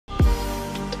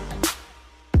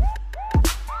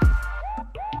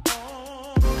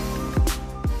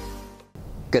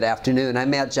Good afternoon, I'm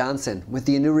Matt Johnson with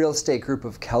the Anew Real Estate Group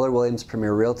of Keller Williams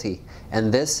Premier Realty,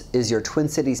 and this is your Twin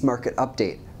Cities market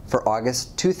update for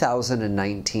August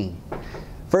 2019.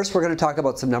 First, we're going to talk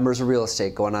about some numbers of real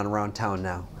estate going on around town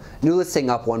now. New listing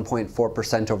up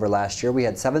 1.4% over last year. We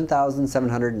had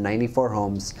 7,794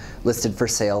 homes listed for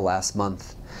sale last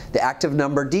month. The active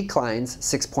number declines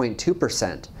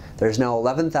 6.2%. There's now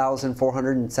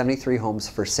 11,473 homes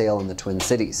for sale in the Twin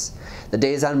Cities. The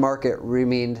days on market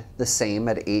remained the same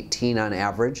at 18 on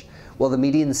average, while the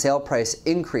median sale price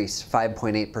increased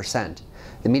 5.8%.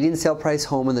 The median sale price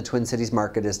home in the Twin Cities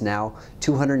market is now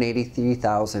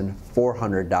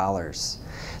 $283,400.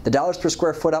 The dollars per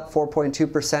square foot up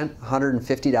 4.2%,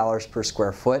 $150 per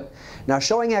square foot. Now,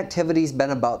 showing activity's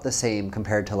been about the same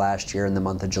compared to last year in the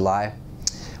month of July.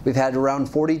 We've had around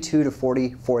 42 to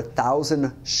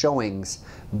 44,000 showings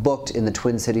booked in the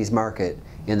Twin Cities market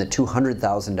in the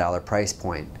 $200,000 price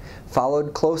point,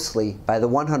 followed closely by the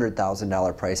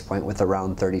 $100,000 price point with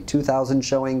around 32,000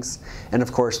 showings, and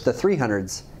of course the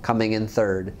 300s coming in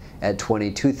third at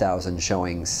 22,000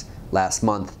 showings last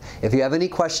month. If you have any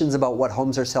questions about what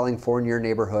homes are selling for in your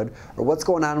neighborhood or what's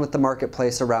going on with the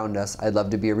marketplace around us, I'd love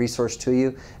to be a resource to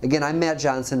you. Again, I'm Matt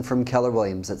Johnson from Keller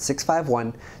Williams at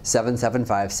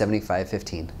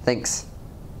 651-775-7515. Thanks.